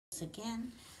puppies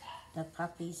again. The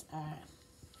puppies are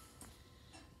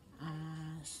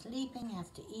sleeping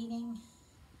after eating.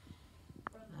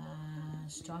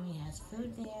 Stormy has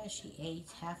food there. She ate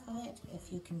half of it,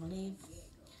 if you can believe.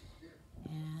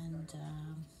 And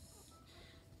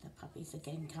the puppies are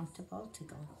getting comfortable to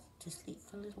go to sleep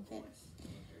for a little bit.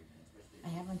 I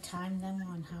haven't timed them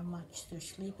on how much they're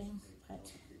sleeping, but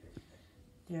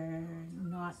they're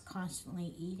not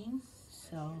constantly eating,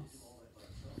 so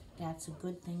that's a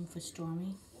good thing for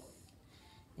Stormy.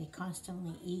 They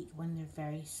constantly eat when they're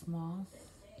very small.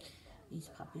 These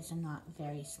puppies are not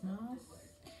very small.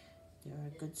 They're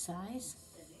a good size,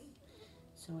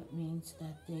 so it means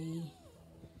that they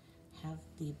have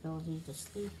the ability to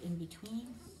sleep in between.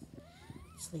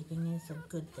 Sleeping is a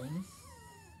good thing.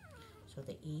 So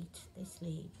they eat, they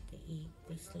sleep, they eat,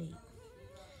 they sleep.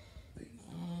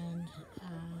 And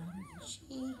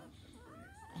she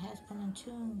has been in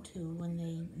tune to when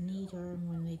they need her and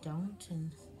when they don't.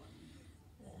 And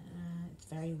it's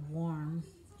very warm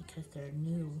because they're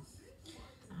new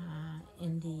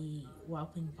in the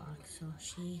whelping box. So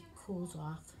she cools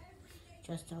off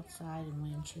just outside and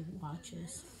when she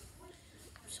watches.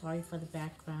 Sorry for the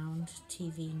background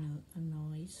TV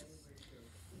noise.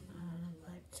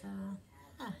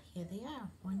 But here they are,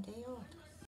 1 day old.